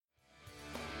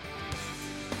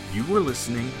You are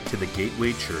listening to the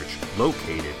Gateway Church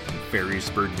located in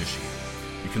Ferrysburg, Michigan.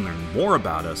 You can learn more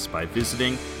about us by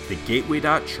visiting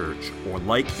thegateway.church or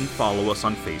like and follow us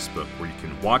on Facebook, where you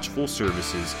can watch full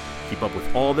services, keep up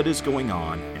with all that is going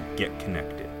on, and get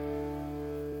connected.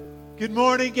 Good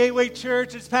morning, Gateway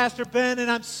Church. It's Pastor Ben,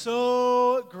 and I'm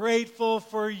so grateful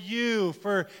for you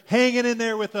for hanging in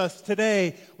there with us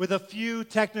today with a few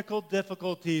technical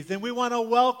difficulties. And we want to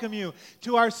welcome you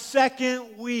to our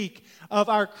second week of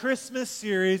our Christmas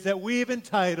series that we've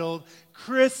entitled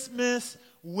Christmas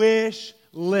Wish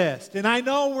List. And I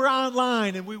know we're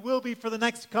online, and we will be for the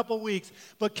next couple weeks,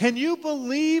 but can you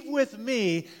believe with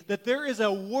me that there is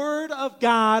a Word of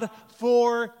God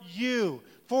for you?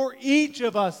 For each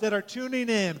of us that are tuning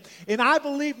in. And I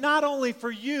believe not only for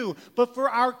you, but for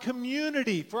our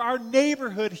community, for our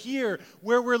neighborhood here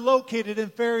where we're located in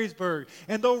Ferrysburg,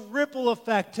 and the ripple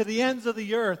effect to the ends of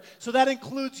the earth. So that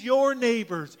includes your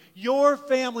neighbors, your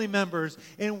family members,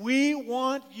 and we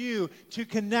want you to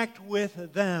connect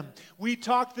with them. We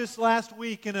talked this last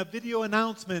week in a video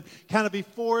announcement kind of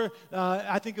before,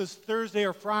 I think it was Thursday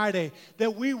or Friday,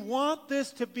 that we want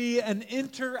this to be an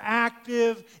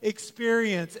interactive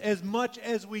experience as much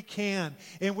as we can,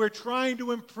 and we're trying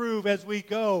to improve as we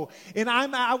go. And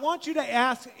I want you to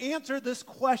answer this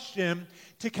question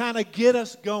to kind of get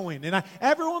us going. And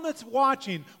everyone that's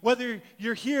watching, whether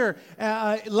you're here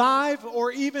live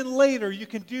or even later, you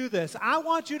can do this. I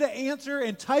want you to answer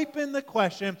and type in the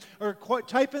question, or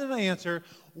type in the answer.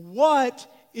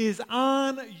 What is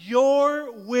on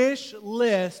your wish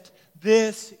list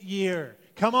this year?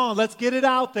 Come on, let's get it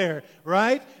out there,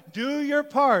 right? Do your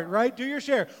part, right? Do your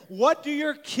share. What do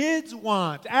your kids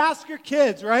want? Ask your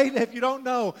kids, right? If you don't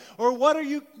know. Or what are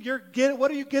you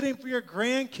getting for your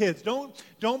grandkids?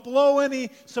 Don't blow any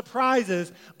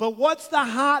surprises. But what's the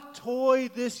hot toy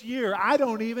this year? I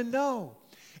don't even know.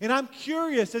 And I'm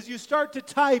curious, as you start to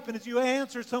type and as you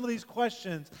answer some of these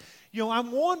questions,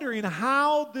 I'm wondering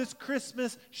how this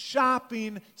Christmas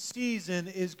shopping season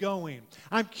is going.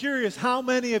 I'm curious how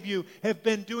many of you have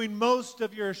been doing most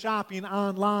of your shopping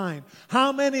online.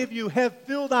 How many of you have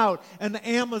filled out an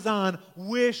Amazon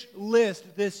wish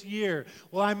list this year?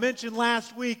 Well, I mentioned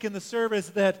last week in the service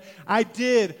that I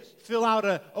did fill out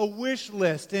a wish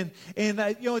list. And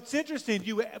it's interesting.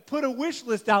 You put a wish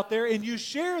list out there and you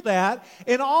share that,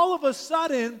 and all of a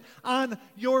sudden on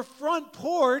your front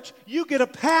porch, you get a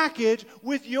package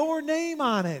with your name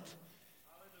on it.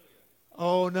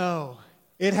 Oh no,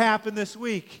 it happened this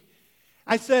week.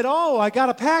 I said, I got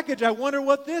a package. I wonder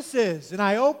what this is. And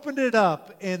I opened it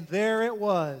up, and there it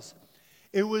was.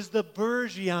 It was the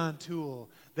Bergeon tool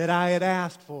that I had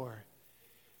asked for.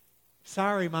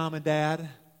 Sorry, Mom and Dad.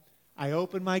 I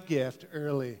opened my gift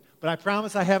early, but I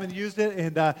promise I haven't used it,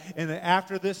 and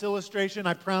after this illustration,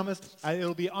 I promise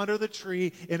it'll be under the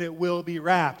tree, and it will be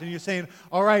wrapped. And you're saying,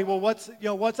 all right, well, what's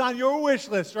on your wish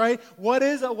list, right? What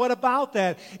about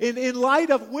that? In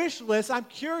light of wish lists, I'm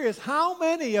curious, how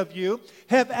many of you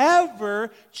have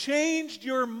ever changed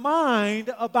your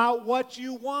mind about what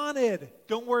you wanted?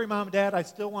 Don't worry, Mom and Dad, I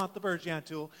still want the Bergeon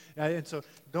tool, and so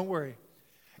don't worry.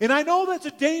 And I know that's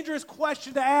a dangerous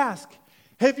question to ask.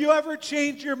 Have you ever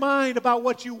changed your mind about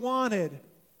what you wanted?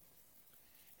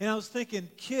 And I was thinking,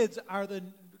 kids are the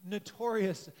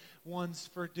notorious ones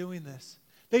for doing this.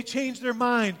 They change their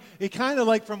mind. It kind of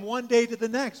like from one day to the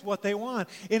next what they want.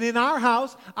 And in our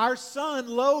house, our son,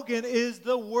 Logan, is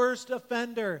the worst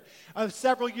offender.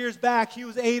 Several years back, he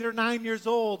was 8 or 9 years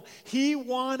old. He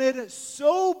wanted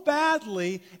so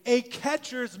badly a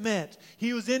catcher's mitt.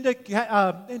 He was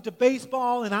into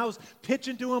baseball, and I was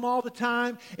pitching to him all the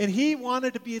time. And he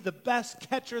wanted to be the best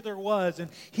catcher there was.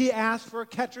 And he asked for a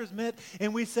catcher's mitt.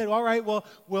 And we said, all right, well,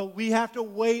 we have to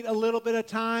wait a little bit of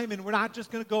time. And we're not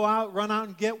just going to run out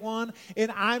and get one,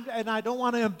 and I don't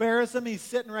want to embarrass him. He's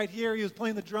sitting right here. He was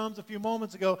playing the drums a few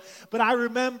moments ago. But I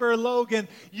remember, Logan,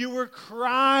 you were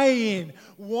crying,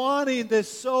 wanting this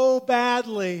so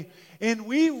badly. And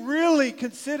we really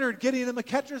considered getting him a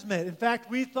catcher's mitt. In fact,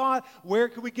 we thought, where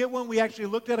could we get one? We actually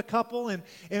looked at a couple, and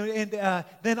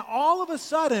then all of a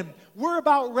sudden, we're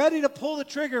about ready to pull the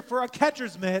trigger for a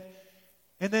catcher's mitt,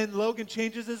 and then Logan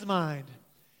changes his mind.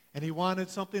 And he wanted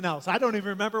something else. I don't even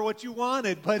remember what you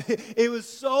wanted, but it was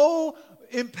so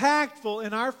impactful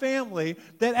in our family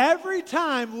that every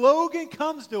time Logan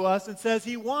comes to us and says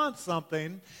he wants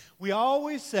something, we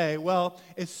always say, well,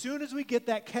 as soon as we get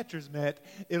that catcher's mitt,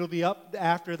 it'll be up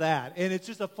after that. And it's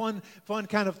just a fun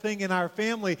kind of thing in our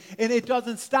family. And it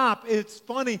doesn't stop. It's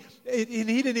funny, and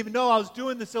he didn't even know I was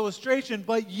doing this illustration,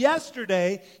 but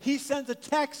yesterday he sends a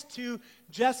text to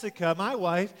Jessica, my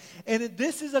wife, and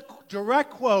this is a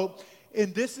direct quote.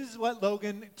 and this is what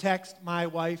Logan texted my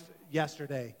wife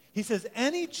yesterday. He says,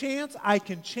 any chance I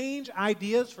can change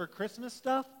ideas for Christmas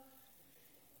stuff?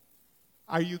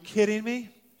 Are you kidding me?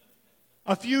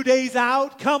 A few days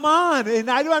out? Come on. And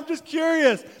I'm just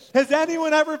curious. Has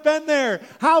anyone ever been there?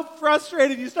 How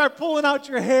frustrated you start pulling out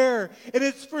your hair. And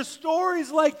it's for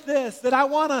stories like this that I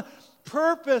want to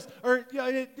purpose or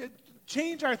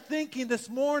change our thinking this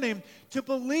morning to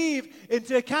believe and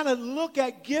to kind of look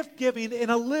at gift giving in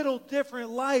a little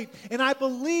different light. And I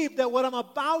believe that what I'm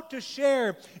about to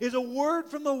share is a word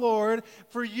from the Lord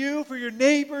for you, for your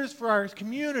neighbors, for our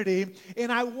community.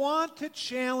 And I want to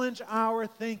challenge our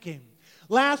thinking.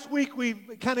 Last week, we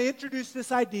kind of introduced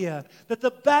this idea that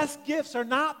the best gifts are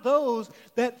not those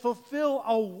that fulfill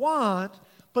a want,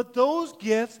 but those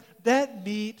gifts that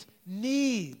meet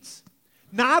needs.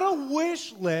 Not a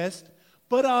wish list,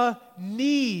 but a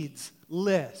needs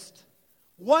list.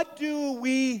 What do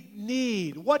we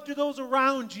need? What do those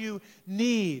around you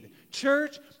need?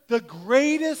 Church, the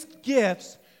greatest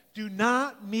gifts do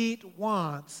not meet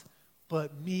wants,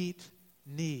 but meet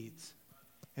needs.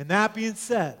 And that being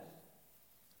said,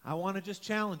 I want to just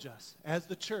challenge us as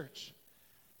the church.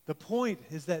 The point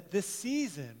is that this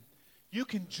season, you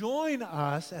can join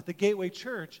us at the Gateway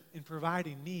Church in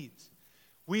providing needs.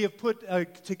 We have put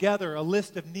together a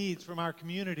list of needs from our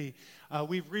community.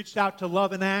 We've reached out to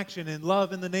Love in Action and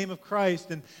Love in the Name of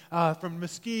Christ, and from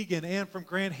Muskegon and from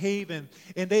Grand Haven.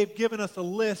 And they've given us a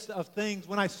list of things.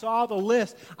 When I saw the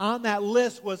list, on that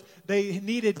list was they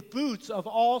needed boots of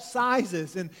all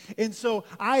sizes. And so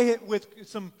with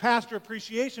some pastor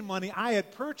appreciation money, I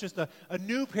had purchased a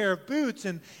new pair of boots.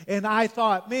 And I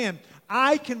thought, man,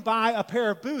 I can buy a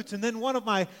pair of boots. And then one of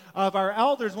our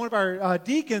elders, one of our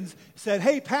deacons said,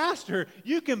 hey, pastor,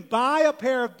 you can buy a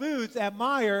pair of boots at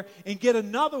Meijer and get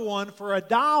another one for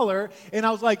 $1. And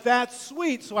I was like, that's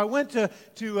sweet. So I went to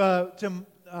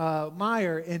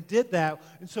Meijer and did that.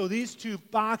 And so these two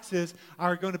boxes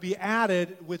are going to be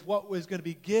added with what was going to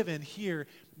be given here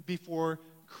before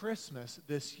Christmas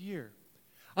this year.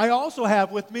 I also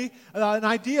have with me an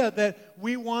idea that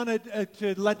we wanted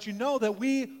to let you know that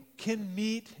we can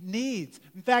meet needs.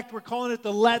 In fact, we're calling it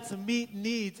the Let's Meet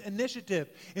Needs initiative.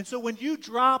 And so when you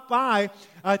drop by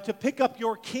to pick up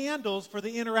your candles for the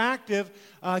interactive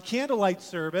candlelight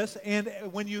service, and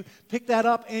when you pick that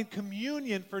up and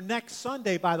communion for next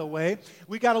Sunday, by the way,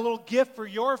 we got a little gift for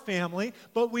your family,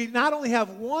 but we not only have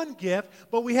one gift,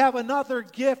 but we have another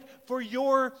gift for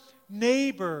your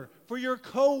neighbor, for your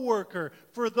coworker,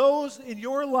 for those in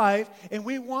your life, and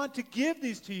we want to give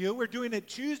these to you. We're doing it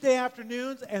Tuesday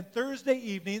afternoons and Thursday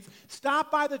evenings. Stop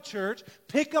by the church,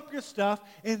 pick up your stuff,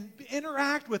 and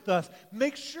interact with us.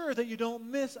 Make sure that you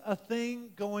don't miss a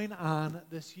thing going on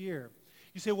this year.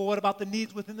 You say, well, what about the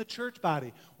needs within the church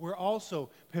body? We're also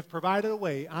have provided a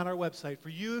way on our website for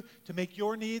you to make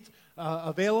your needs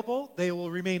available. They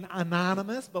will remain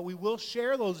anonymous, but we will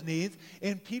share those needs,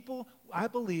 and people, I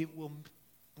believe,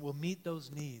 will meet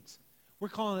those needs. We're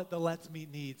calling it the Let's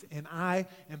Meet Needs, and I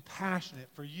am passionate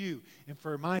for you and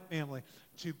for my family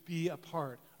to be a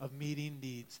part of meeting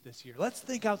needs this year. Let's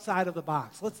think outside of the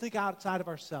box. Let's think outside of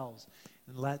ourselves,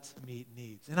 and let's meet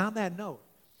needs. And on that note,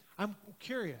 I'm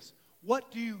curious,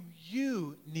 what do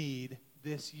you need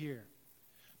this year?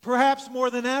 Perhaps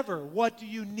more than ever, what do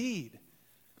you need?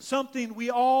 Something we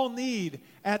all need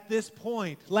at this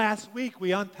point. Last week,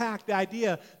 we unpacked the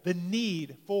idea, the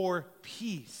need for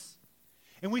peace.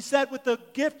 And we said with the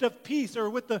gift of peace, or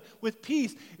with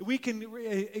peace, we can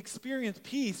experience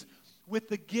peace with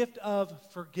the gift of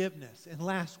forgiveness. And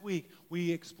last week,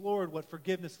 we explored what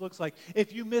forgiveness looks like.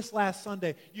 If you missed last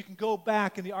Sunday, you can go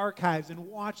back in the archives and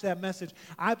watch that message.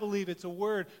 I believe it's a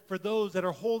word for those that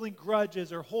are holding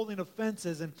grudges or holding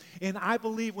offenses. And I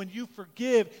believe when you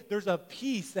forgive, there's a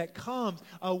peace that comes,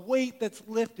 a weight that's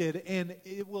lifted, and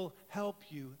it will help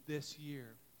you this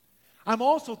year. I'm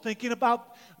also thinking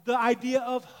about the idea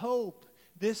of hope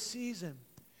this season.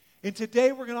 And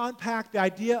today we're going to unpack the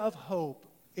idea of hope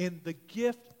in the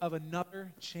gift of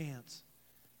another chance.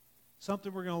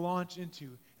 Something we're going to launch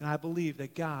into, and I believe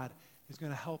that God is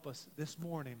going to help us this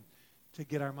morning to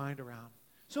get our mind around.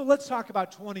 So let's talk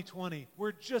about 2020.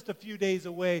 We're just a few days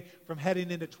away from heading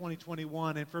into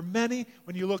 2021. And for many,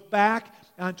 when you look back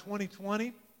on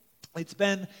 2020, it's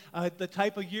been the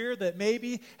type of year that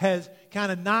maybe has kind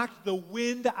of knocked the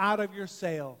wind out of your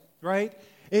sail, right?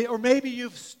 Or maybe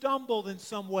you've stumbled in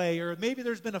some way, or maybe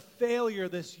there's been a failure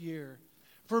this year.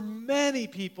 For many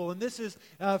people, and this is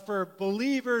for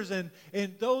believers and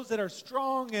those that are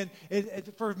strong, and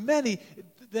for many,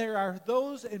 there are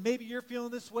those, and maybe you're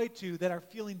feeling this way too, that are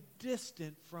feeling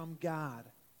distant from God.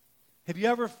 Have you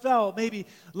ever felt maybe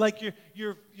like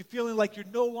you're feeling like you're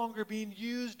no longer being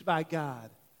used by God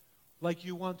like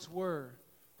you once were?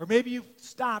 Or maybe you've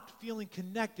stopped feeling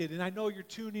connected, and I know you're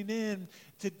tuning in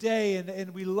today,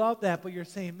 and we love that, but you're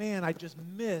saying, man, I just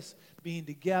miss being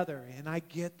together, and I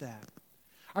get that.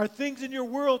 Are things in your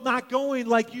world not going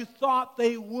like you thought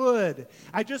they would?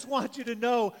 I just want you to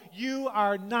know you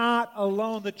are not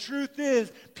alone. The truth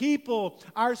is, people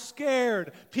are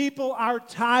scared. People are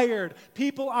tired.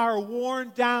 People are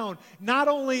worn down, not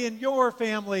only in your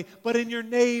family, but in your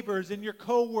neighbors and your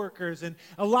coworkers. And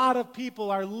a lot of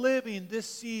people are living this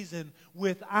season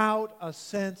without a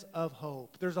sense of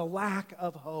hope. There's a lack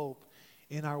of hope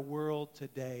in our world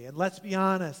today. And let's be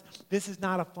honest, this is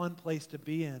not a fun place to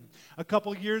be in. A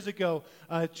couple years ago,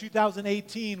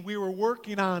 2018, we were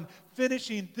working on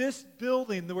finishing this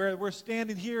building where we're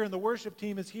standing here and the worship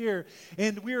team is here.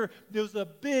 And there was a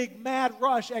big mad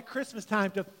rush at Christmas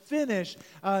time to finish,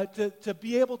 to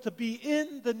be able to be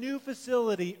in the new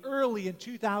facility early in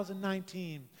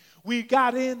 2019. We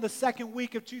got in the second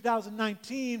week of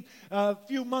 2019.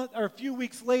 A few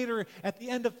weeks later, at the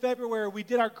end of February, we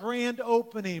did our grand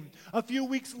opening. A few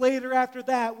weeks later after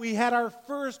that, we had our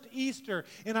first Easter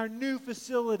in our new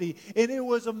facility, and it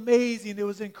was amazing. It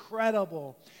was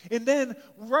incredible. And then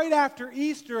right after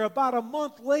Easter, about a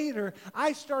month later,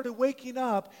 I started waking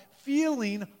up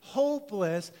feeling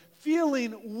hopeless,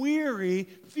 feeling weary,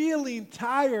 feeling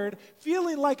tired,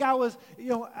 feeling like I was,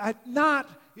 not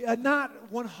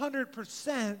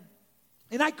 100%,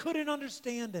 and I couldn't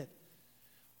understand it.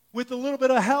 With a little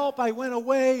bit of help, I went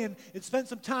away and spent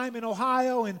some time in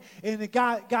Ohio, and it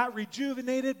got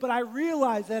rejuvenated. But I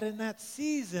realized that in that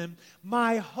season,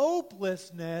 my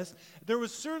hopelessness, there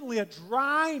was certainly a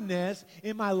dryness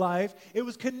in my life. It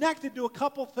was connected to a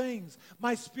couple things.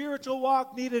 My spiritual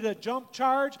walk needed a jump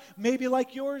charge, maybe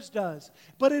like yours does.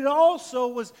 But it also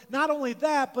was not only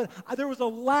that, but there was a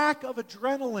lack of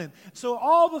adrenaline. So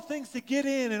all the things to get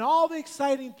in and all the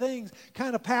exciting things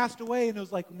kind of passed away, and it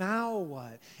was like, now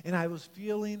what? And I was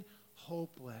feeling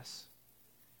hopeless.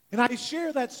 And I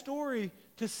share that story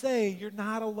to say you're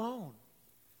not alone.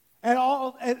 At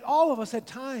all of us at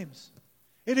times.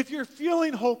 And if you're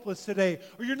feeling hopeless today,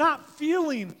 or you're not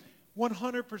feeling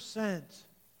 100%,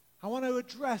 I want to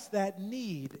address that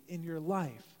need in your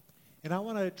life. And I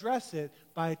want to address it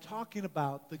by talking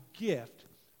about the gift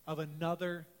of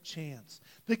another chance.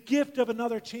 The gift of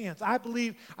another chance. I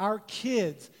believe our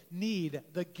kids need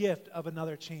the gift of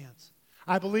another chance.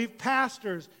 I believe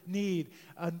pastors need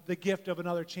the gift of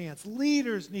another chance.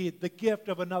 Leaders need the gift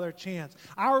of another chance.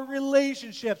 Our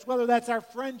relationships, whether that's our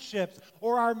friendships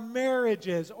or our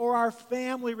marriages or our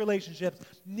family relationships,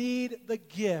 need the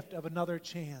gift of another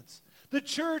chance. The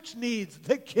church needs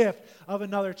the gift of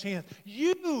another chance.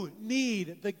 You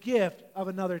need the gift of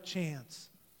another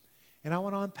chance. And I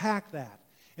want to unpack that.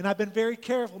 And I've been very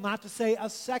careful not to say a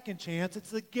second chance.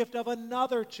 It's the gift of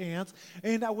another chance.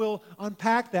 And I will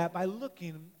unpack that by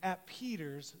looking at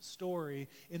Peter's story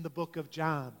in the book of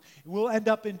John. We'll end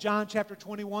up in John chapter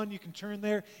 21. You can turn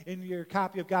there in your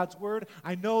copy of God's Word.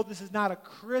 I know this is not a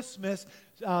Christmas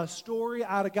story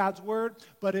out of God's Word,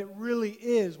 but it really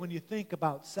is when you think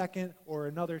about second or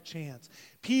another chance.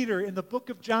 Peter, in the book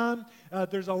of John,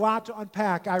 there's a lot to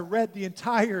unpack. I read the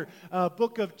entire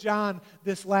book of John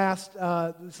this last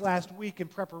week in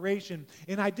preparation,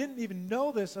 and I didn't even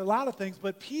know this, a lot of things,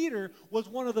 but Peter was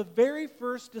one of the very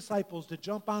first disciples to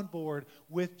jump on board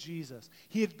with Jesus.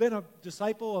 He had been a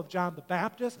disciple of John the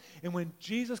Baptist, and when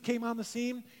Jesus came on the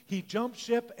scene, he jumped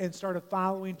ship and started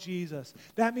following Jesus.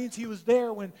 That means he was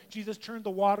there when Jesus turned the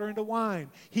water into wine.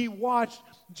 He watched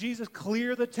Jesus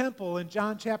clear the temple in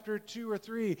John chapter 2 or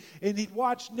 3, and he'd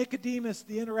watched Nicodemus,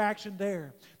 the interaction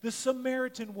there. The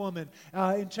Samaritan woman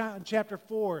in chapter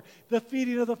 4, the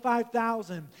feeding of the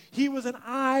 5,000. He was an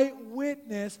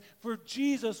eyewitness for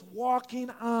Jesus walking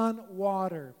on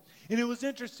water. And it was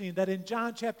interesting that in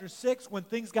John chapter 6, when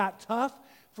things got tough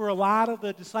for a lot of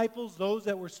the disciples, those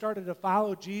that were started to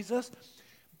follow Jesus,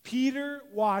 Peter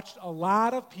watched a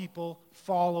lot of people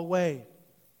fall away.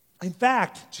 In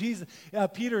fact,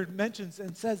 Peter mentions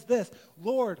and says this,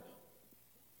 Lord,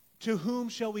 to whom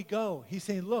shall we go? He's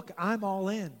saying, look, I'm all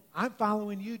in. I'm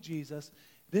following you, Jesus.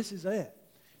 This is it.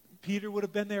 Peter would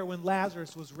have been there when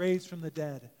Lazarus was raised from the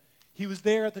dead. He was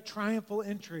there at the triumphal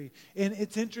entry. And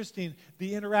it's interesting,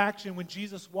 the interaction when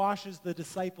Jesus washes the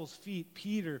disciples' feet,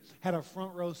 Peter had a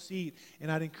front row seat,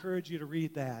 and I'd encourage you to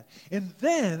read that. And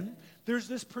then there's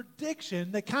this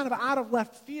prediction that kind of out of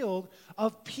left field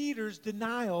of Peter's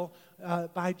denial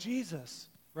by Jesus,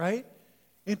 right?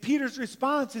 And Peter's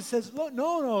response, he says, "Look,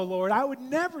 no, Lord, I would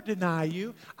never deny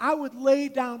you. I would lay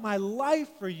down my life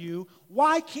for you.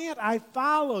 Why can't I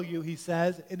follow you?" he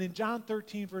says. And in John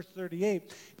 13, verse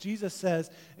 38, Jesus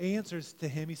answers to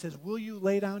him, he says, "Will you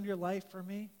lay down your life for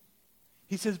me?"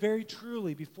 He says, "Very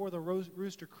truly, before the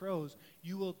rooster crows,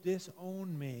 you will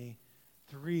disown me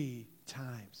 3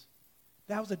 times.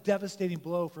 That was a devastating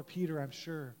blow for Peter, I'm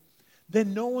sure.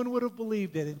 Then no one would have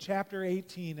believed it. In chapter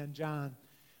 18 in John,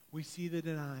 we see the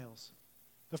denials.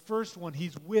 The first one,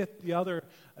 he's with the other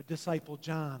disciple,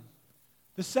 John.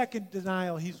 The second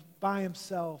denial, he's by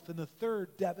himself. And the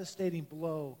third devastating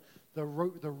blow, the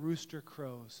rooster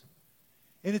crows.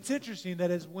 And it's interesting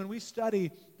that when we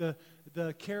study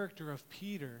the character of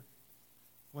Peter,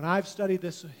 when I've studied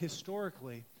this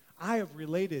historically, I have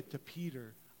related to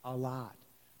Peter a lot.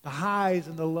 The highs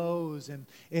and the lows, and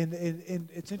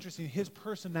it's interesting, his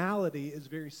personality is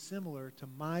very similar to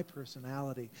my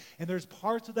personality. And there's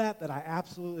parts of that I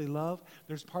absolutely love.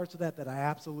 There's parts of that I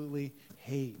absolutely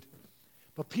hate.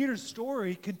 But Peter's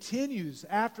story continues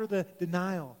after the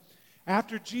denial.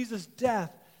 After Jesus'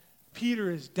 death,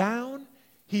 Peter is down.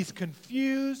 He's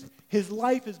confused. His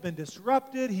life has been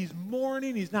disrupted. He's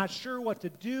mourning. He's not sure what to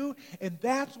do. And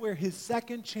that's where his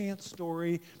second chance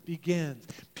story begins.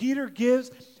 Jesus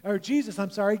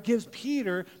gives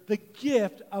Peter the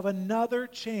gift of another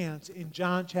chance in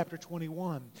John chapter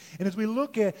 21. And as we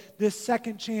look at this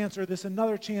second chance or this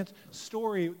another chance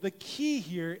story, the key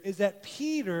here is that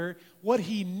Peter, what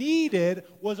he needed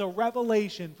was a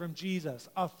revelation from Jesus,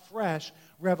 a fresh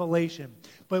revelation.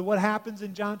 But what happens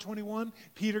in John 21?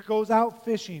 Peter goes out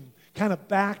fishing, kind of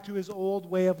back to his old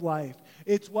way of life.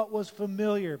 It's what was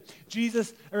familiar.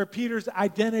 Peter's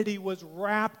identity was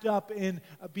wrapped up in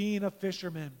being a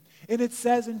fisherman. And it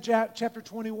says in chapter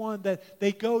 21 that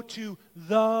they go to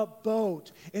the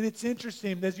boat. And it's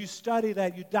interesting, as you study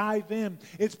that, you dive in,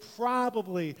 it's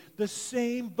probably the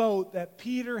same boat that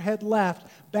Peter had left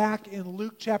back in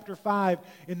Luke chapter 5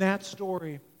 in that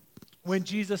story. When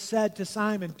Jesus said to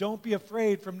Simon, "Don't be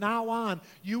afraid, from now on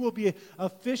you will be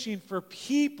fishing for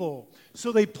people."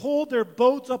 So they pulled their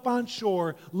boats up on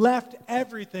shore, left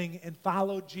everything, and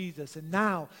followed Jesus. And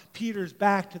now Peter's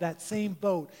back to that same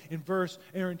boat in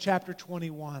chapter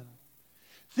 21.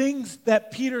 Things that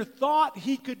Peter thought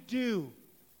he could do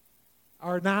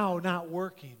are now not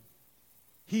working.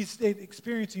 He's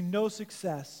experiencing no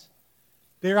success.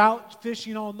 They're out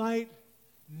fishing all night,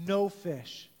 no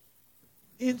fish.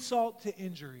 Insult to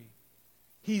injury.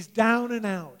 He's down and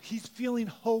out. He's feeling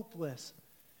hopeless.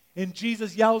 And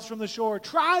Jesus yells from the shore,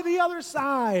 "Try the other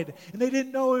side." And they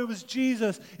didn't know it was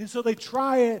Jesus. And so they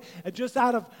try it just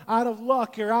out of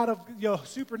luck, or out of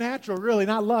supernatural, really,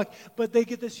 not luck. But they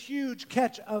get this huge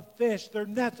catch of fish. Their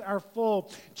nets are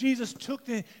full. Jesus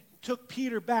took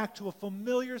Peter back to a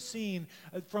familiar scene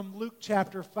from Luke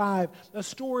chapter 5, a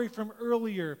story from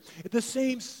earlier. The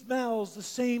same smells, the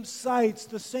same sights,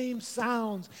 the same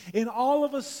sounds. And all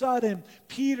of a sudden,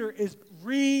 Peter is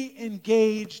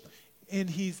re-engaged, and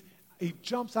he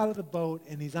jumps out of the boat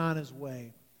and he's on his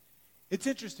way. It's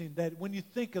interesting that when you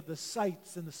think of the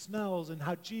sights and the smells and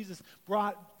how Jesus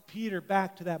brought Peter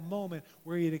back to that moment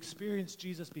where he had experienced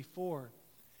Jesus before,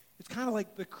 it's kind of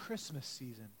like the Christmas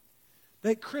season.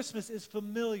 That Christmas is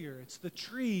familiar. It's the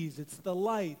trees, it's the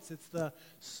lights, it's the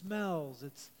smells,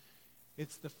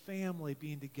 it's the family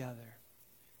being together.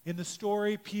 In the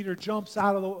story, Peter jumps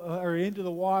into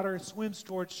the water, swims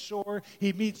towards shore.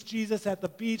 He meets Jesus at the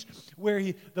beach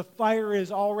where the fire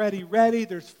is already ready.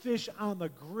 There's fish on the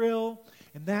grill.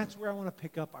 And that's where I want to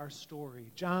pick up our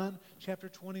story. John chapter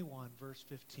 21, verse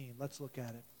 15. Let's look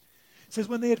at it. It says,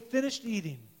 "When they had finished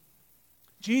eating,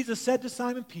 Jesus said to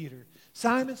Simon Peter,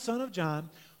 'Simon, son of John,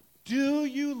 do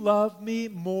you love me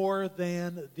more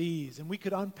than these?'" And we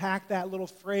could unpack that little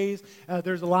phrase.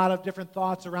 There's a lot of different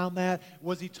thoughts around that.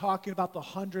 Was he talking about the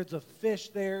hundreds of fish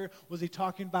there? Was he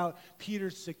talking about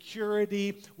Peter's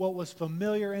security, what was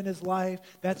familiar in his life?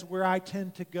 That's where I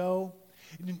tend to go.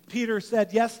 And Peter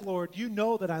said, "Yes, Lord, you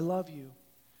know that I love you."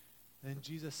 Then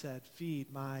Jesus said,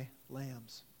 "Feed my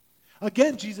lambs."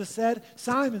 Again, Jesus said,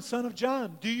 "Simon, son of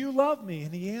John, do you love me?"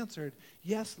 And he answered,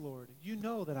 "Yes, Lord, you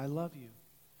know that I love you."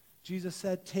 Jesus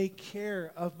said, "Take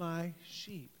care of my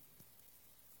sheep."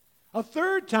 A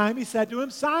third time he said to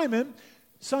him, "Simon,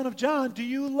 son of John, do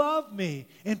you love me?"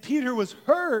 And Peter was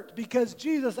hurt because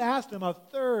Jesus asked him a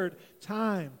third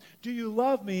time, "Do you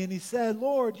love me?" And he said,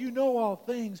 "Lord, you know all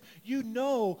things. You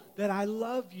know that I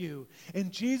love you."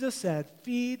 And Jesus said,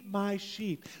 "Feed my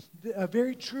sheep."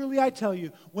 Very truly, I tell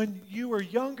you, when you were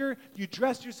younger, you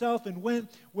dressed yourself and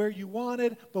went where you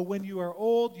wanted, but when you are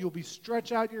old, you'll be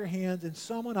stretch out your hands, and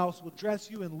someone else will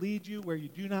dress you and lead you where you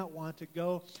do not want to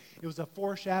go. It was a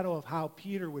foreshadow of how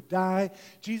Peter would die.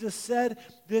 Jesus said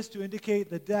this to indicate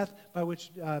the death by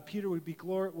which Peter would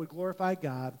glorify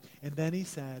God, and then he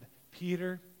said,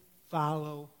 Peter,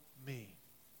 follow me.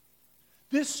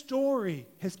 This story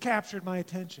has captured my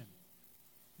attention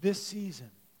this season.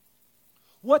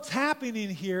 What's happening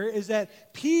here is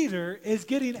that Peter is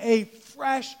getting a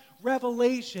fresh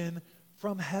revelation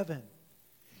from heaven.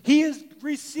 He is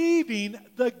receiving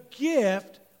the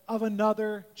gift of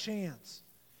another chance.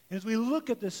 And as we look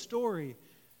at this story,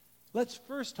 let's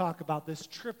first talk about this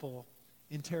triple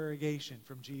interrogation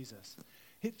from Jesus.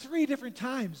 3 different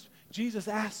times, Jesus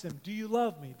asks him, do you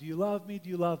love me? Do you love me? Do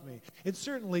you love me? And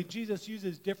certainly, Jesus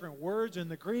uses different words in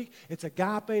the Greek. It's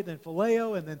agape, then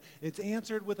phileo, and then it's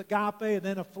answered with agape, and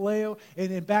then a phileo,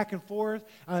 and then back and forth.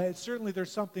 Certainly,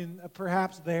 there's something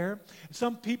perhaps there.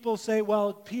 Some people say,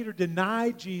 well, Peter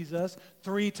denied Jesus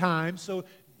 3 times, so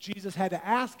Jesus had to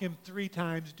ask him 3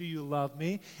 times, do you love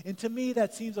me? And to me,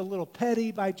 that seems a little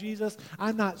petty by Jesus.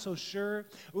 I'm not so sure.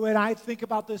 When I think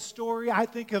about this story, I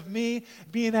think of me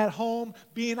being at home,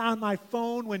 being on my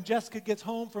phone when Jessica gets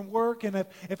home from work, and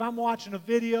if I'm watching a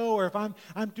video or if I'm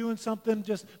doing something,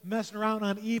 just messing around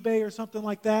on eBay or something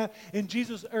like that, and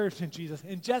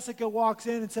Jessica walks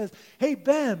in and says, hey,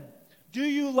 Ben, do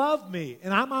you love me?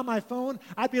 And I'm on my phone,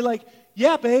 I'd be like,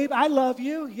 yeah, babe, I love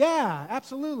you. Yeah,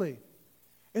 absolutely.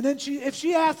 And then if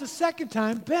she asks a second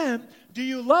time, Ben, do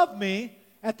you love me?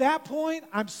 At that point,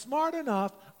 I'm smart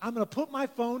enough, I'm going to put my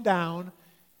phone down,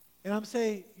 and I'm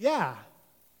saying, yeah,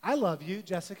 I love you,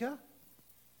 Jessica.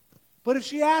 But if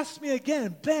she asks me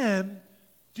again, Ben,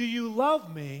 do you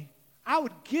love me? I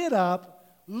would get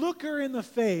up, look her in the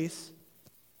face,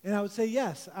 and I would say,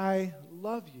 yes, I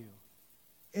love you.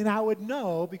 And I would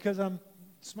know, because I'm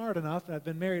smart enough, and I've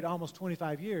been married almost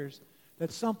 25 years,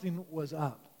 that something was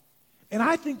up. And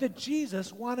I think that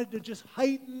Jesus wanted to just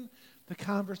heighten the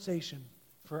conversation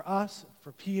for us,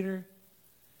 for Peter.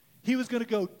 He was going to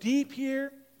go deep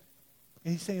here,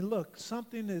 and he's saying, look,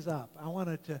 something is up. I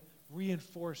wanted to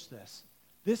reinforce this.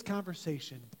 This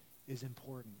conversation is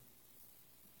important.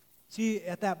 See,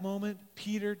 at that moment,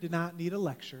 Peter did not need a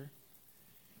lecture.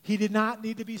 He did not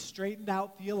need to be straightened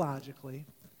out theologically.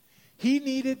 He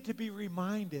needed to be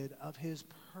reminded of his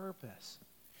purpose.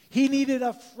 He needed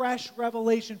a fresh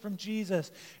revelation from Jesus.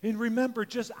 And remember,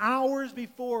 just hours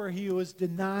before, he was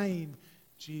denying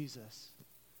Jesus.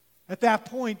 At that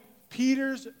point,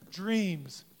 Peter's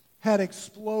dreams had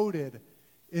exploded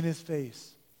in his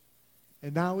face.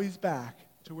 And now he's back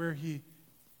to where he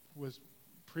was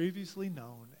previously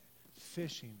known,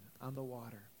 fishing on the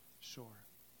water shore,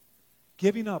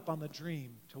 giving up on the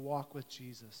dream to walk with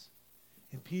Jesus.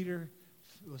 And Peter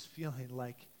was feeling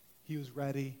like he was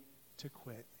ready to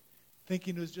quit,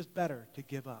 thinking it was just better to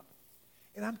give up.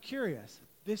 And I'm curious,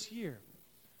 this year,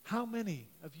 how many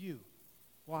of you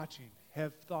watching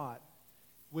have thought,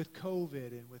 with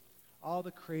COVID and with all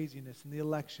the craziness and the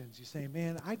elections, you say,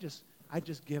 man, I just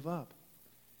give up.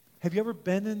 Have you ever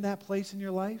been in that place in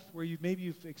your life where maybe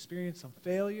you've experienced some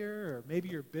failure, or maybe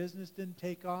your business didn't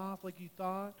take off like you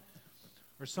thought,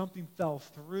 or something fell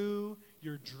through,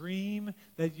 your dream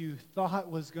that you thought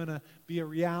was going to be a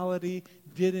reality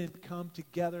didn't come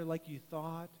together like you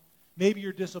thought? Maybe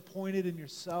you're disappointed in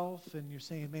yourself and you're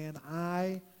saying, man,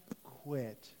 I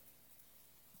quit.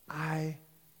 I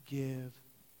give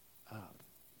up.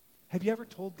 Have you ever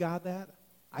told God that?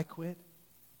 I quit?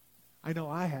 I know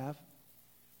I have.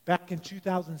 Back in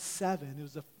 2007, it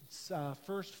was the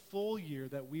first full year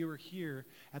that we were here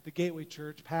at the Gateway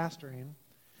Church pastoring.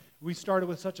 We started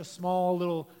with such a small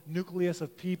little nucleus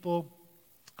of people,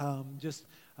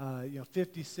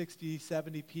 50, 60,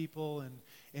 70 people,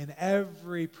 and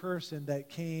every person that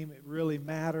came really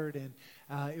mattered. And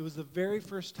it was the very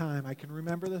first time, I can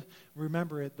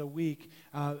remember it, the week,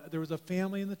 there was a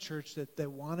family in the church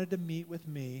that wanted to meet with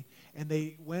me, and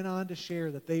they went on to share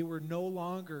that they were no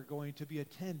longer going to be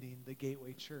attending the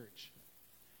Gateway Church.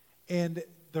 And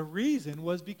the reason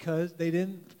was because they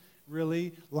didn't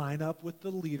really line up with the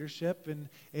leadership, and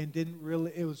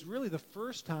it was really the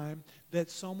first time that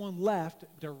someone left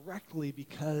directly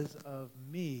because of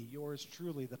me, yours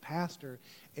truly, the pastor.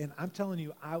 And I'm telling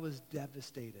you, I was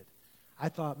devastated. I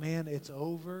thought, man, it's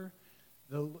over.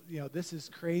 This is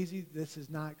crazy. This is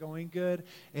not going good.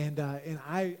 And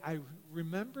I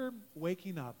remember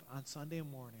waking up on Sunday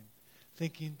morning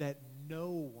thinking that no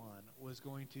one was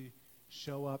going to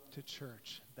show up to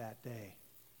church that day.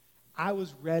 I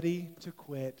was ready to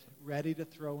quit, ready to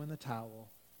throw in the towel.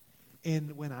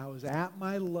 And when I was at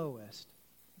my lowest,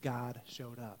 God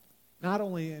showed up. Not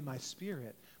only in my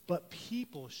spirit, but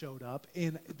people showed up.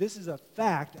 And this is a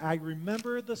fact. I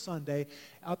remember the Sunday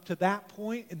up to that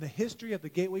point in the history of the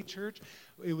Gateway Church.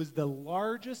 It was the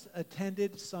largest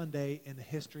attended Sunday in the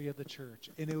history of the church.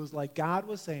 And it was like God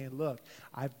was saying, look,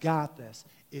 I've got this.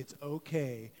 It's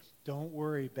okay. Don't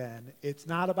worry, Ben. It's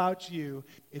not about you.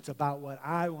 It's about what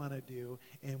I want to do.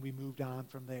 And we moved on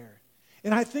from there.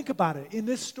 And I think about it. In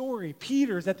this story,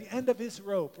 Peter's at the end of his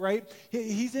rope, right?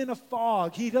 He's in a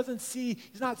fog. He doesn't see,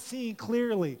 he's not seeing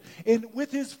clearly. And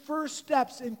with his first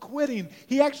steps in quitting,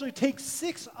 he actually takes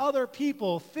 6 other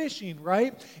people fishing,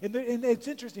 right? And it's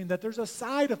interesting that there's a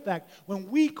side effect. When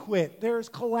we quit, there's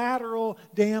collateral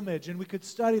damage. And we could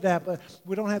study that, but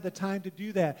we don't have the time to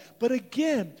do that. But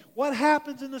again, what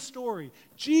happens in the story?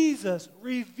 Jesus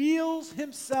reveals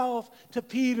himself to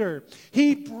Peter.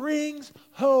 He brings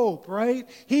hope, right?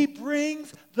 He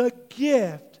brings the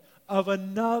gift of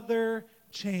another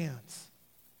chance.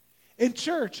 In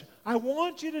church, I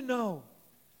want you to know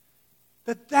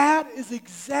that that is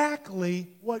exactly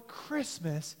what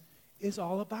Christmas is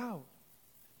all about.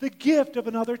 The gift of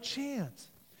another chance.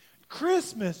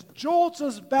 Christmas jolts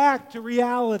us back to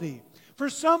reality. For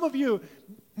some of you,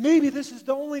 maybe this is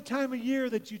the only time of year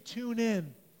that you tune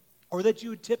in or that you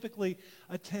would typically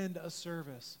attend a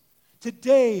service.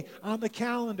 Today on the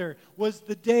calendar was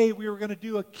the day we were going to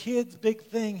do a kids' big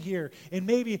thing here. And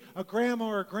maybe a grandma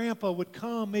or a grandpa would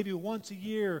come maybe once a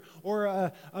year,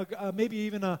 or maybe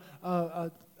even a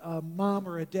mom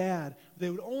or a dad. They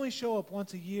would only show up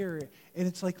once a year. And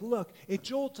it's like, look, it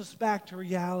jolts us back to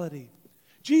reality.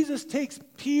 Jesus takes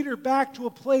Peter back to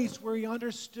a place where he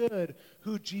understood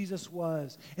who Jesus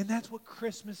was. And that's what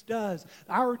Christmas does.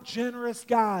 Our generous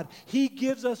God, he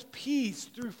gives us peace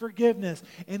through forgiveness,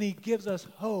 and he gives us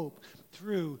hope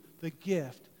through the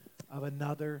gift of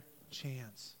another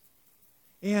chance.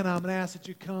 And I'm going to ask that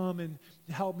you come and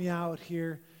help me out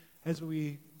here as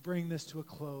we bring this to a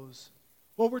close.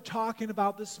 What we're talking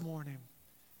about this morning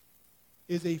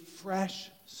is a fresh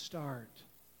start,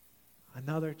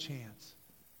 another chance.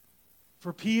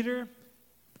 For Peter,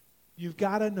 you've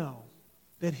got to know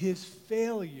that his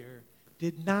failure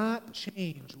did not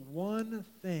change one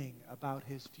thing about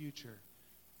his future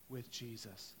with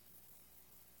Jesus.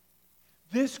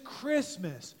 This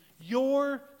Christmas,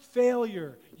 your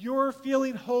failure, your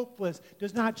feeling hopeless,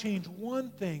 does not change one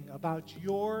thing about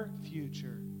your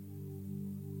future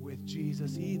with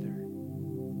Jesus either.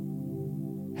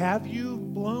 Have you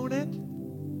blown it?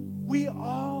 We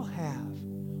all have.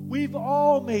 We've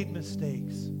all made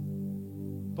mistakes.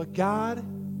 But God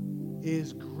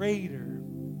is greater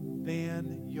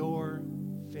than your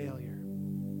failure.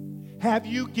 Have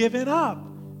you given up?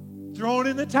 Thrown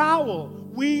in the towel?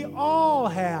 We all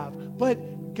have.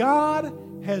 But God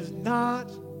has not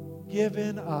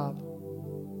given up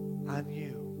on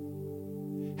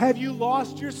you. Have you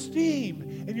lost your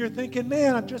steam and you're thinking,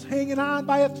 man, I'm just hanging on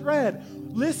by a thread?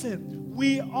 Listen,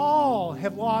 we all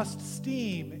have lost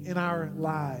steam in our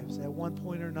lives at one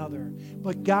point or another.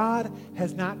 But God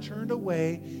has not turned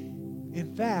away.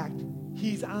 In fact,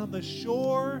 he's on the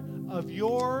shore of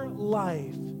your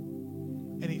life,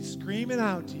 and he's screaming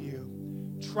out to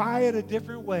you, try it a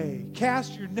different way.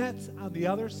 Cast your nets on the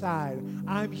other side.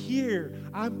 I'm here.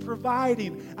 I'm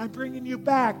providing. I'm bringing you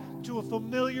back to a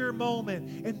familiar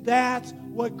moment. And that's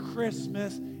what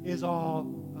Christmas is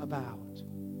all about.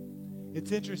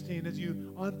 It's interesting as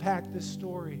you unpack this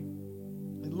story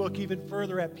and look even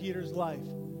further at Peter's life,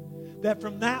 that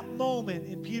from that moment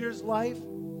in Peter's life,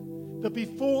 the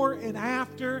before and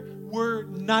after were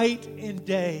night and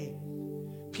day.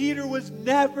 Peter was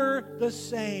never the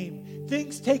same.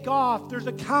 Things take off. There's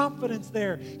a confidence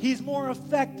there. He's more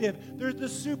effective. There's the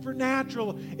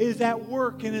supernatural is at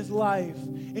work in his life.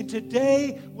 And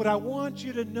today, what I want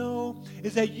you to know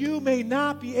is that you may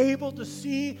not be able to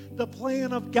see the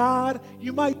plan of God.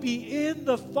 You might be in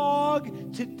the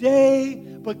fog today,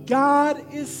 but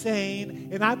God is saying,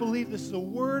 and I believe this is a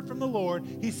word from the Lord,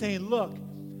 he's saying, look,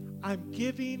 I'm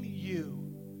giving you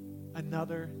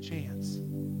another chance.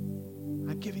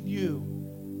 I'm giving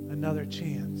you another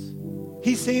chance.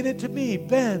 He's saying it to me,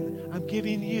 Ben, I'm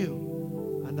giving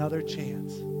you another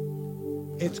chance.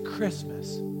 It's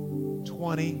Christmas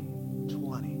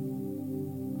 2020.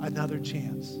 Another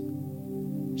chance.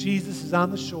 Jesus is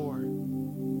on the shore.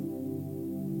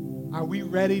 Are we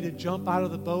ready to jump out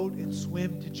of the boat and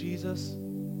swim to Jesus?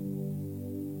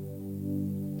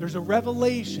 There's a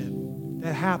revelation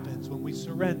that happens when we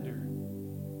surrender.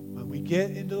 When we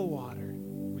get into the water,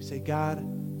 we say, God,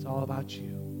 it's all about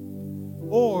you.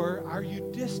 Or are you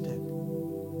distant?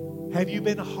 Have you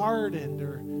been hardened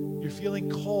or you're feeling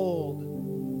cold.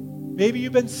 Maybe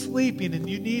you've been sleeping and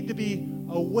you need to be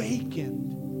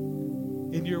awakened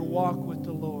in your walk with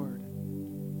the Lord.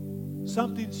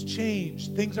 Something's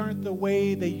changed. Things aren't the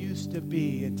way they used to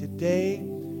be. And today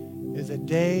is a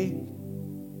day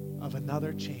of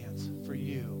another chance for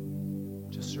you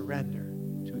to surrender,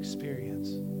 to experience.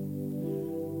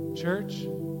 Church,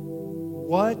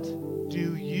 what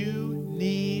do you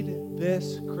need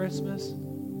this Christmas?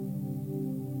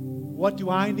 What do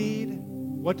I need?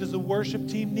 What does the worship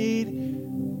team need?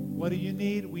 What do you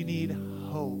need? We need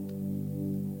hope.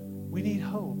 We need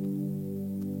hope.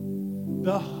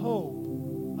 The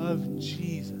hope of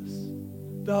Jesus.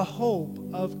 The hope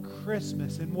of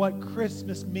Christmas and what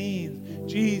Christmas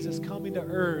means. Jesus coming to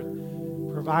earth,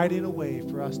 providing a way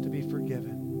for us to be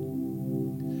forgiven.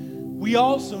 We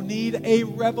also need a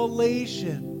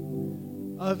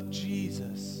revelation of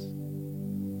Jesus.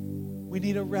 We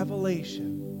need a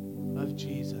revelation of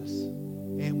Jesus.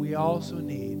 And we also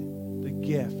need the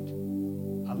gift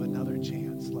of another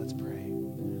chance. Let's pray.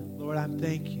 Lord, I'm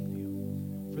thanking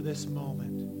you for this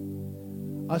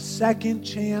moment. A second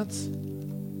chance,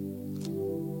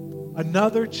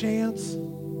 another chance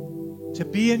to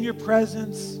be in your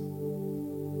presence,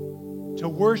 to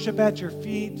worship at your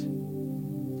feet.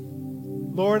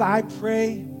 Lord, I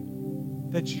pray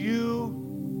that you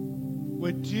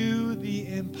would do the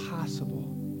impossible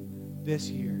this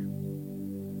year.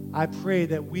 I pray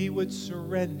that we would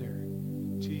surrender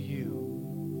to you.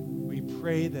 We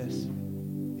pray this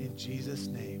in Jesus'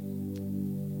 name.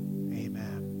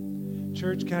 Amen.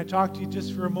 Church, can I talk to you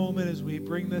just for a moment as we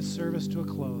bring this service to a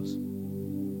close?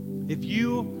 If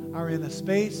you are in a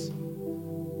space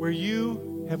where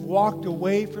you have walked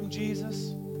away from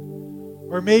Jesus,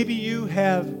 or maybe you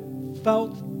have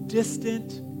felt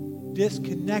distant,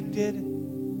 disconnected,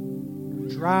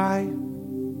 dry,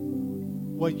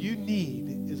 what you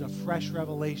need is a fresh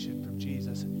revelation from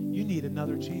Jesus. You need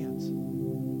another chance.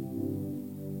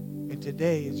 And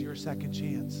today is your second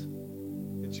chance.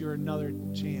 It's your another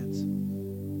chance.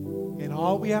 And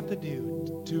all we have to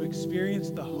do to experience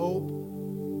the hope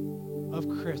of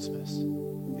Christmas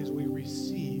is we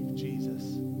receive Jesus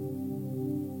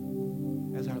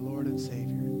as our Lord and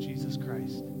Savior, Jesus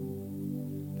Christ.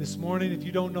 This morning, if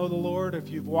you don't know the Lord, or if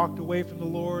you've walked away from the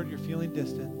Lord, you're feeling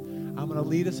distant, I'm going to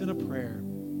lead us in a prayer.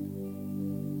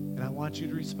 And I want you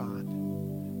to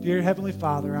respond. Dear Heavenly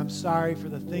Father, I'm sorry for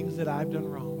the things that I've done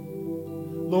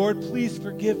wrong. Lord, please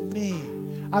forgive me.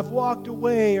 I've walked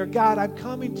away, or God, I'm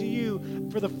coming to you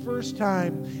for the first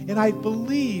time, and I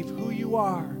believe who you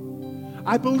are.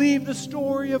 I believe the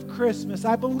story of Christmas.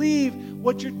 I believe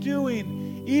what you're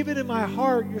doing. Even in my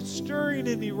heart, you're stirring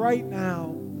in me right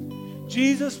now.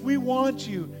 Jesus, we want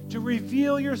you to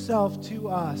reveal yourself to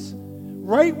us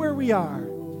right where we are.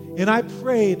 And I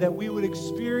pray that we'd be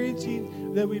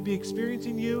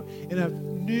experiencing you in a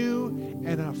new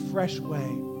and a fresh way.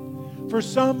 For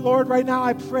some, Lord, right now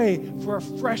I pray for a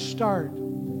fresh start,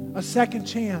 a second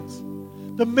chance.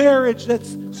 The marriage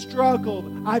that's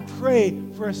struggled, I pray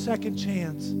for a second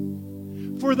chance.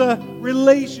 For the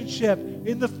relationship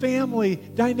in the family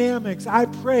dynamics, I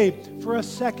pray for a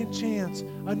second chance,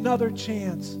 another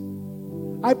chance.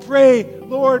 I pray,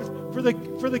 Lord, for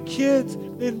the kids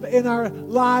in our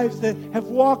lives that have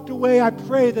walked away. I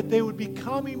pray that they would be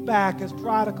coming back as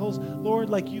prodigals, Lord,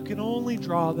 like you can only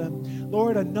draw them.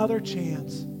 Lord, another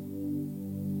chance.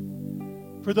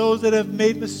 For those that have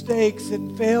made mistakes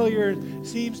and failure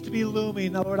seems to be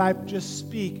looming, Lord, I just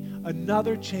speak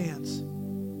another chance.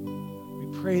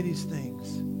 We pray these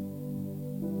things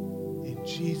in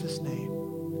Jesus' name.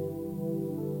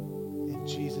 In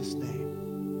Jesus' name.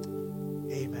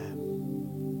 Amen.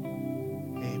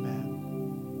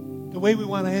 Amen. The way we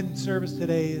want to end service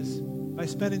today is by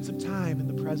spending some time in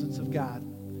the presence of God,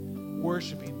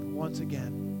 worshiping once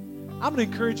again. I'm going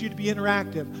to encourage you to be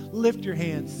interactive. Lift your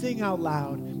hands, sing out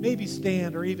loud, maybe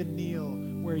stand or even kneel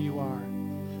where you are.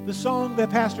 The song that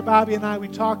Pastor Bobby and we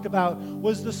talked about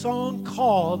was the song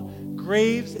called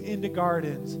Graves into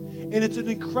Gardens. And it's an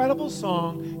incredible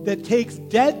song that takes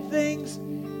dead things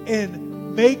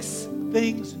and makes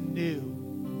things new.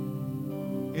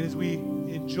 And as we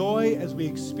enjoy, as we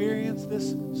experience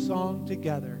this song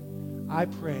together, I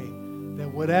pray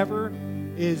that whatever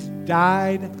is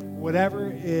died,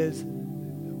 whatever is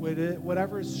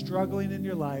struggling in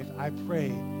your life, I pray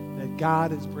that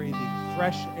God is breathing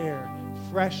fresh air,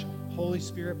 fresh Holy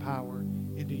Spirit power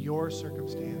into your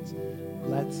circumstance.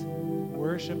 Let's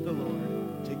worship the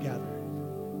Lord together.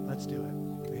 Let's do it.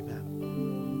 Amen.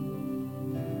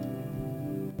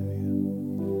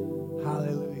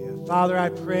 Hallelujah. Father, I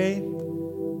pray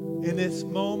in this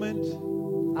moment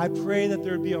I pray that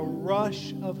there would be a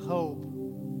rush of hope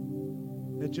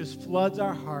that just floods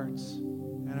our hearts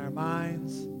and our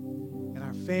minds and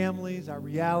our families, our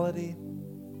reality,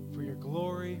 for your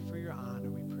glory, for your honor.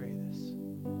 We pray this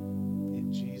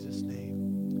in Jesus'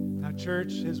 name. Now,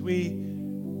 church, as we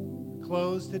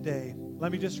close today,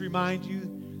 let me just remind you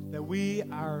that we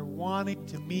are wanting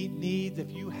to meet needs.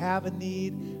 If you have a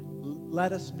need,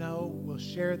 let us know. We'll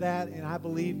share that, and I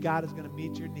believe God is going to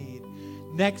meet your need.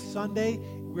 Next Sunday,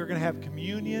 we're going to have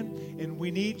communion, and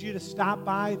we need you to stop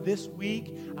by this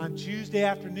week on Tuesday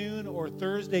afternoon or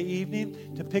Thursday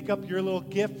evening to pick up your little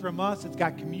gift from us. It's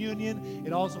got communion.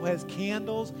 It also has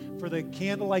candles for the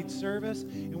candlelight service,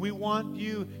 and we want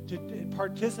you to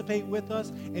participate with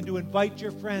us and to invite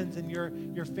your friends and your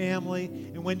family.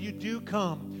 And when you do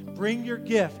come, bring your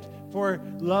gift for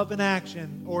Love in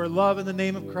Action or Love in the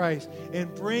Name of Christ,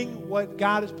 and bring what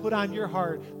God has put on your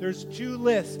heart. There's 2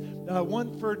 lists,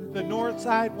 one for the north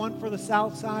side, one for the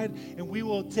south side, and we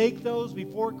will take those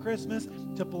before Christmas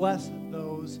to bless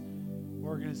those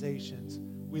organizations.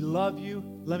 We love you.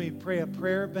 Let me pray a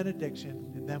prayer of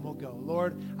benediction, and then we'll go.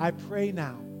 Lord, I pray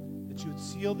now that you would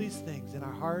seal these things in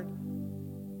our heart.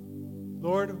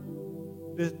 Lord,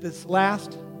 this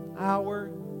last hour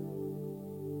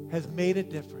has made a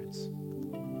difference.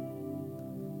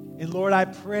 And Lord, I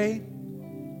pray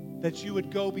that you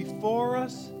would go before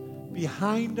us,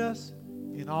 behind us,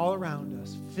 and all around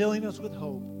us, filling us with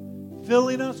hope,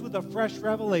 filling us with a fresh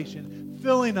revelation,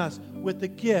 filling us with the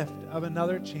gift of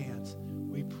another chance.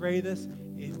 We pray this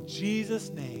in Jesus'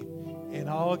 name. And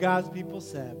all God's people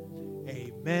said,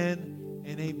 amen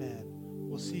and amen.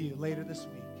 We'll see you later this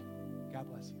week. God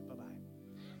bless you.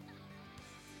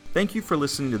 Thank you for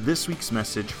listening to this week's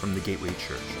message from the Gateway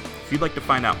Church. If you'd like to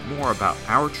find out more about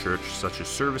our church, such as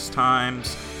service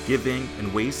times, giving,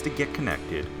 and ways to get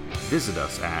connected, visit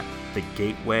us at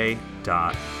thegateway.church.